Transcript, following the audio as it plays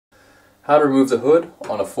How to remove the hood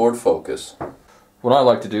on a Ford Focus. What I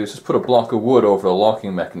like to do is just put a block of wood over the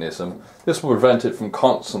locking mechanism. This will prevent it from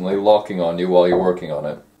constantly locking on you while you're working on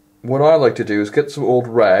it. What I like to do is get some old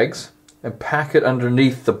rags and pack it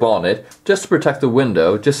underneath the bonnet just to protect the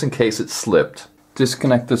window, just in case it slipped.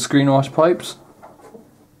 Disconnect the screen wash pipes.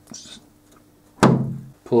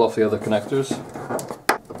 Pull off the other connectors.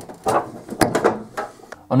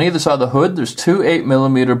 On either side of the hood there's two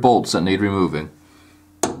 8mm bolts that need removing.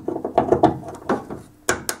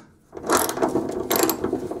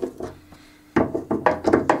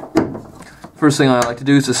 First thing I like to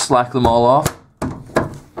do is just slack them all off.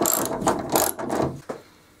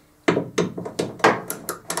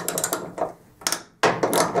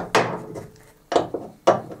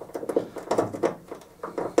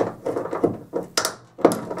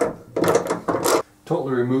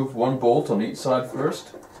 Totally remove one bolt on each side first.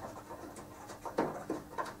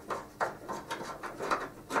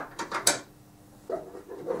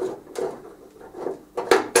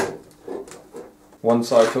 One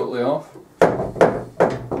side totally off.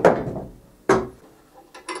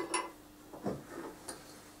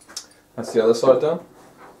 That's the other side done.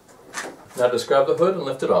 Now just grab the hood and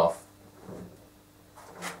lift it off.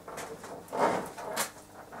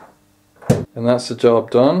 And that's the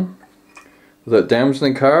job done without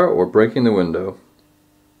damaging the car or breaking the window.